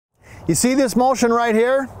You see this motion right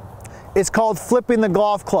here? It's called flipping the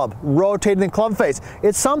golf club, rotating the club face.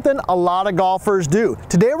 It's something a lot of golfers do.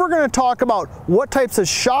 Today we're going to talk about what types of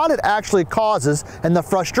shot it actually causes and the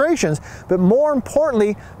frustrations, but more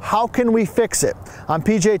importantly, how can we fix it? I'm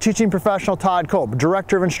PGA teaching professional Todd Kolb,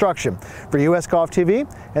 Director of Instruction for US Golf TV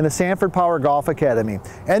and the Sanford Power Golf Academy.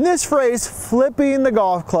 And this phrase, flipping the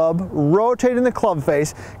golf club, rotating the club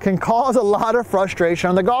face, can cause a lot of frustration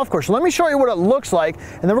on the golf course. So let me show you what it looks like,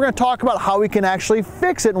 and then we're going to talk about how we can actually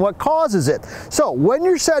fix it and what causes it. So when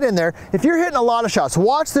you're set in there, if you're hitting a lot of shots,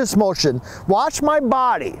 watch this motion, watch my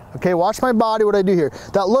body, okay, watch my body, what I do here,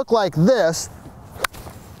 that look like this,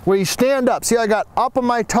 where you stand up. See, I got up on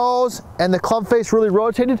my toes and the club face really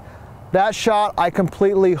rotated. That shot, I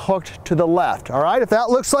completely hooked to the left, all right? If that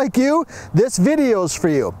looks like you, this video's for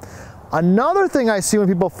you. Another thing I see when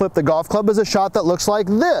people flip the golf club is a shot that looks like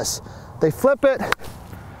this. They flip it,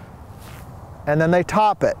 and then they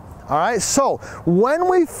top it. All right, so when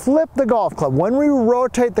we flip the golf club, when we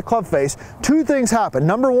rotate the club face, two things happen.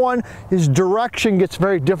 Number one is direction gets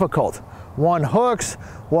very difficult. One hooks,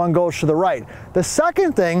 one goes to the right. The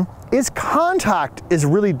second thing is contact is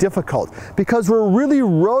really difficult because we're really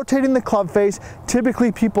rotating the club face.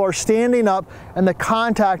 Typically people are standing up and the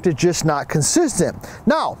contact is just not consistent.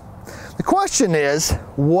 Now, the question is,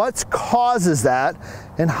 what causes that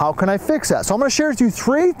and how can I fix that? So I'm going to share with you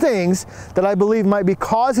three things that I believe might be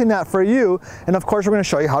causing that for you, and of course we're going to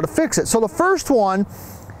show you how to fix it. So the first one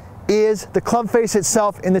is the club face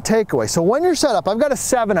itself in the takeaway. So when you're set up, I've got a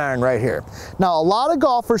 7-iron right here. Now a lot of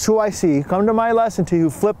golfers who I see come to my lesson who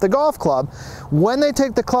flip the golf club, when they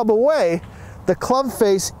take the club away, the club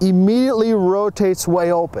face immediately rotates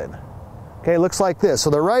way open. Okay, it looks like this. So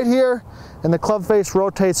they're right here and the club face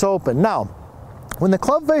rotates open. Now, when the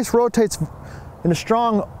club face rotates in a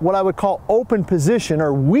strong, what I would call open position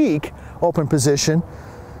or weak open position,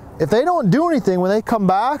 if they don't do anything, when they come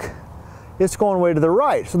back, it's going way to the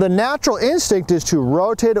right. So the natural instinct is to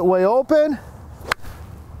rotate it way open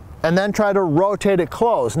and then try to rotate it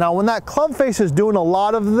closed. Now, when that club face is doing a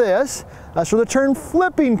lot of this, that's where the term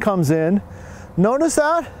flipping comes in. Notice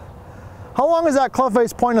that? How long is that club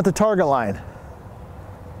face pointing at the target line?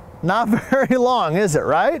 Not very long, is it,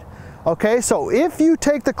 right? Okay, so if you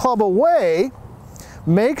take the club away,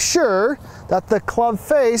 make sure that the club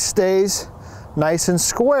face stays nice and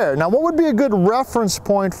square. Now, what would be a good reference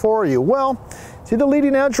point for you? Well, see the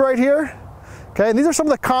leading edge right here? Okay, and these are some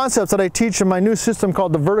of the concepts that I teach in my new system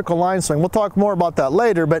called the vertical line swing. We'll talk more about that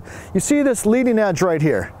later, but you see this leading edge right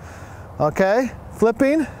here. Okay,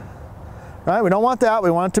 flipping, right? We don't want that,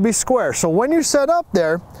 we want it to be square. So when you're set up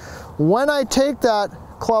there, when I take that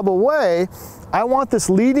club away, I want this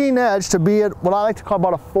leading edge to be at what I like to call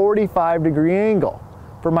about a 45-degree angle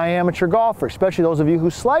for my amateur golfer, especially those of you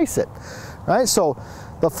who slice it, right? So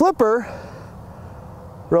the flipper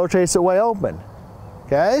rotates it way open,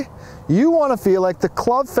 okay? You want to feel like the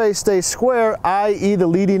club face stays square, i.e. the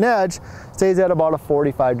leading edge stays at about a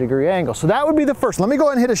 45-degree angle. So that would be the first. Let me go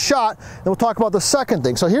ahead and hit a shot, and we'll talk about the second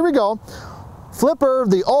thing. So here we go. Flipper,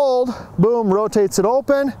 the old, boom, rotates it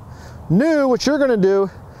open. New, what you're gonna do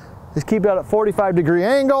is keep it at a 45-degree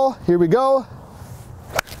angle. Here we go.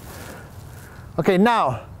 Okay, now,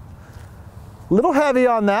 a little heavy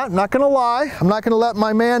on that, I'm not gonna lie. I'm not gonna let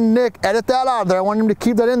my man Nick edit that out of there. I want him to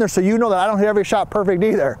keep that in there so you know that I don't hit every shot perfect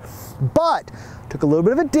either. But, took a little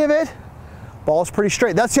bit of a divot, ball's pretty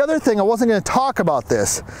straight. That's the other thing, I wasn't gonna talk about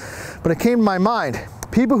this, but it came to my mind.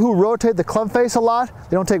 People who rotate the club face a lot,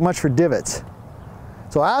 they don't take much for divots.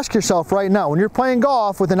 So ask yourself right now, when you're playing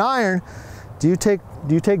golf with an iron, do you take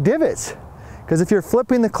divots? Because if you're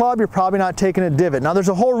flipping the club, you're probably not taking a divot. Now there's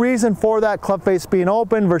a whole reason for that club face being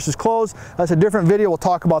open versus closed. That's a different video, we'll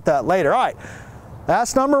talk about that later. All right,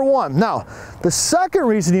 that's number one. Now, the second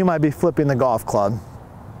reason you might be flipping the golf club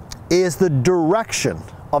is the direction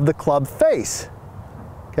of the club face.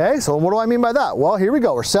 Okay, so what do I mean by that? Well, here we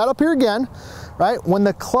go, we're set up here again, right? When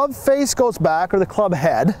the club face goes back, or the club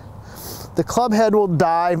head will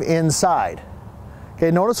dive inside.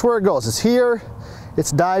 Okay, notice where it goes. It's here,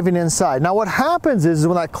 it's diving inside. Now what happens is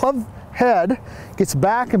when that club head gets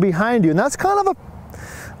back and behind you, and that's kind of a,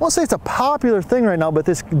 I won't say it's a popular thing right now, but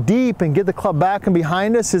this deep and get the club back and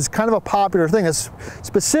behind us is kind of a popular thing. It's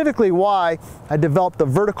specifically why I developed the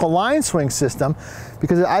vertical line swing system,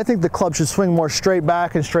 because I think the club should swing more straight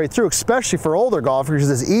back and straight through, especially for older golfers,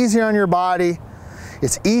 because it's easier on your body,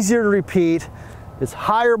 it's easier to repeat, it's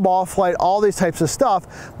higher ball flight, all these types of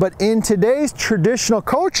stuff. But in today's traditional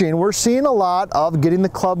coaching, we're seeing a lot of getting the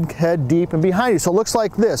club head deep and behind you. So it looks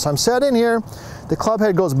like this. I'm set in here, the club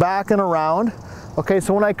head goes back and around. Okay,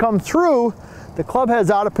 so when I come through, the club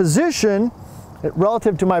head's out of position,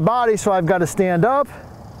 relative to my body, so I've got to stand up,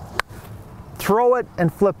 throw it,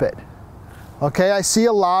 and flip it. Okay, I see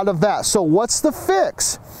a lot of that. So what's the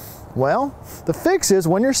fix? Well, the fix is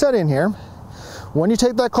when you're set in here, when you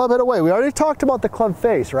take that club head away, we already talked about the club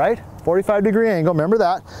face, right? 45-degree angle, remember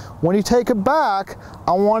that. When you take it back,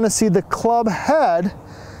 I want to see the club head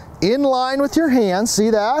in line with your hands, see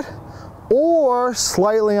that? Or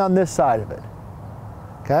slightly on this side of it.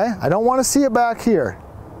 Okay, I don't want to see it back here.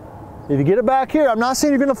 If you get it back here, I'm not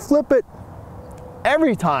saying you're going to flip it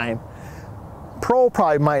every time. Pro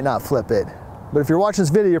probably might not flip it. But if you're watching this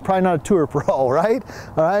video, you're probably not a tour pro, right?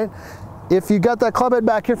 All right. If you got that club head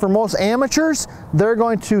back here, for most amateurs, they're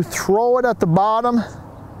going to throw it at the bottom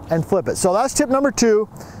and flip it. So that's tip number 2,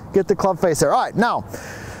 get the club face there. All right, now,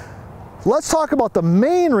 let's talk about the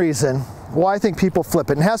main reason why I think people flip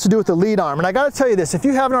it, and it has to do with the lead arm. And I gotta tell you this, if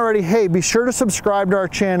you haven't already, hey, be sure to subscribe to our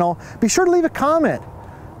channel. Be sure to leave a comment.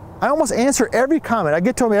 I almost answer every comment. I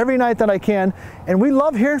get to them every night that I can, and we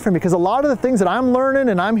love hearing from you because a lot of the things that I'm learning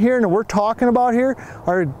and I'm hearing and we're talking about here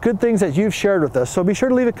are good things that you've shared with us. So be sure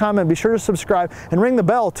to leave a comment, be sure to subscribe, and ring the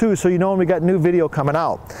bell too so you know when we got new video coming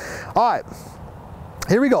out. All right,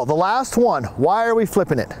 here we go. The last one. Why are we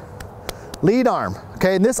flipping it? Lead arm.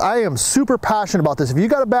 Okay, and this, I am super passionate about this. If you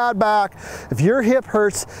got a bad back, if your hip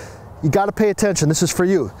hurts, you got to pay attention. This is for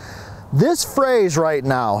you. This phrase right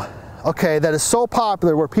now, okay, that is so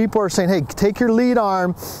popular where people are saying, hey, take your lead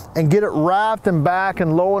arm and get it wrapped and back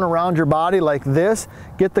and low and around your body like this.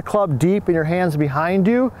 Get the club deep in your hands behind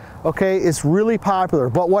you. Okay, it's really popular.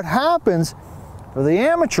 But what happens for the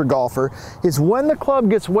amateur golfer is when the club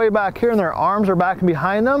gets way back here and their arms are back and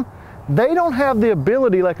behind them, they don't have the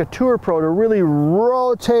ability like a tour pro to really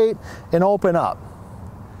rotate and open up.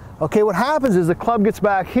 Okay, what happens is the club gets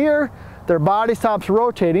back here, their body stops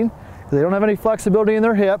rotating, they don't have any flexibility in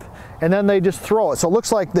their hip, and then they just throw it. So it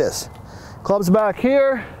looks like this. Club's back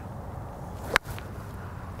here,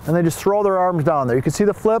 and they just throw their arms down there. You can see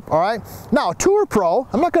the flip, all right? Now, a tour pro,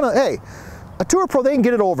 I'm not gonna, hey, a tour pro, they can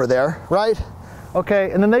get it over there, right?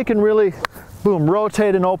 Okay, and then they can really, boom,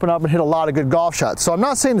 rotate and open up and hit a lot of good golf shots. So I'm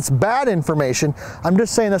not saying it's bad information, I'm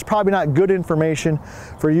just saying that's probably not good information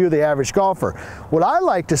for you, the average golfer. What I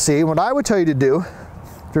like to see, what I would tell you to do,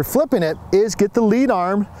 if you're flipping it, is get the lead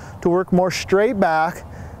arm to work more straight back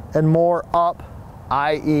and more up,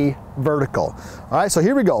 i.e. vertical. All right, so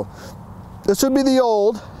here we go. This would be the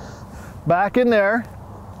old, back in there.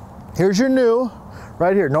 Here's your new,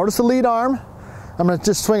 right here. Notice the lead arm. I'm gonna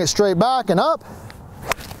just swing it straight back and up.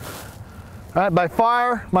 All right, by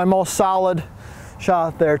far, my most solid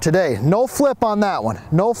shot there today. No flip on that one,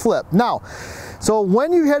 no flip. Now, so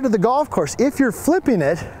when you head to the golf course, if you're flipping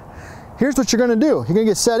it, here's what you're gonna do. You're gonna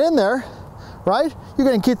get set in there, right? You're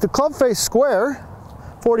gonna keep the club face square,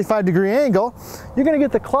 45-degree angle. You're gonna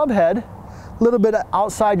get the club head a little bit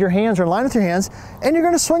outside your hands or in line with your hands, and you're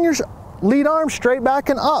gonna swing your lead arm straight back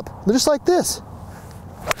and up, just like this.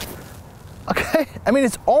 Okay, I mean,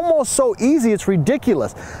 it's almost so easy, it's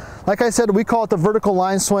ridiculous. Like I said, we call it the vertical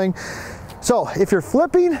line swing. So if you're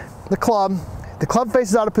flipping the club face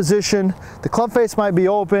is out of position, the club face might be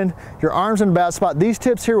open, your arm's in a bad spot. These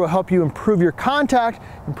tips here will help you improve your contact,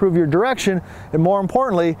 improve your direction, and more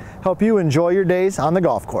importantly, help you enjoy your days on the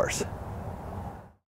golf course.